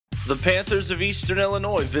The Panthers of Eastern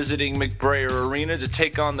Illinois visiting McBrayer Arena to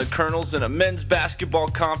take on the Colonels in a men's basketball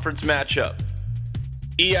conference matchup.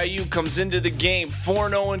 EIU comes into the game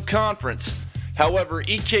 4-0 in conference. However,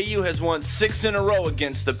 EKU has won 6 in a row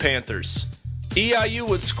against the Panthers. EIU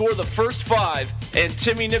would score the first 5, and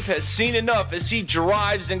Timmy Nip has seen enough as he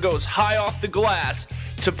drives and goes high off the glass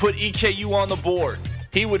to put EKU on the board.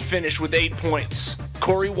 He would finish with 8 points.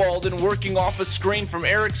 Corey Walden, working off a screen from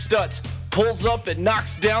Eric Stutz, pulls up and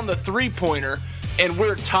knocks down the three-pointer, and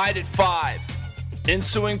we're tied at 5.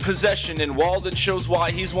 Ensuing possession, and Walden shows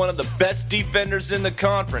why he's one of the best defenders in the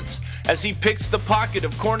conference as he picks the pocket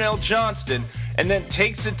of Cornell Johnston and then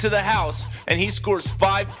takes it to the house, and he scores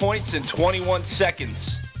 5 points in 21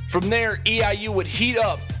 seconds. From there, EIU would heat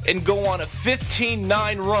up and go on a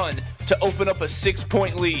 15-9 run to open up a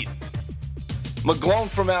 6-point lead. McGlone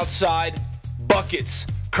from outside, buckets,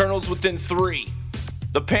 Colonels within 3.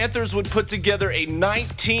 The Panthers would put together a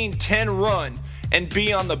 19-10 run and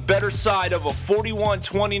be on the better side of a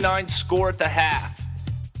 41-29 score at the half.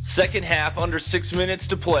 Second half, under 6 minutes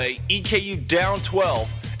to play, EKU down 12,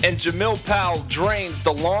 and Jamil Powell drains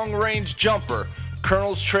the long-range jumper.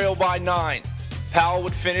 Colonels trail by 9. Powell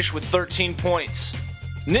would finish with 13 points.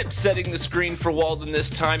 Nip setting the screen for Walden this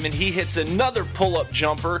time, and he hits another pull-up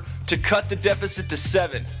jumper to cut the deficit to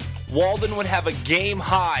 7. Walden would have a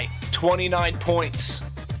game-high 29 points.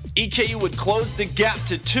 EKU would close the gap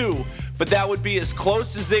to 2, but that would be as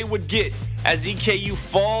close as they would get as EKU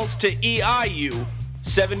falls to EIU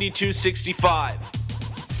 72-65.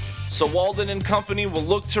 So Walden and company will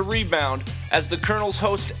look to rebound as the Colonels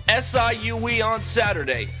host SIUE on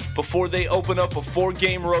Saturday before they open up a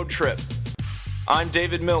 4-game road trip. I'm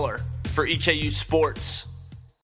David Miller for EKU Sports.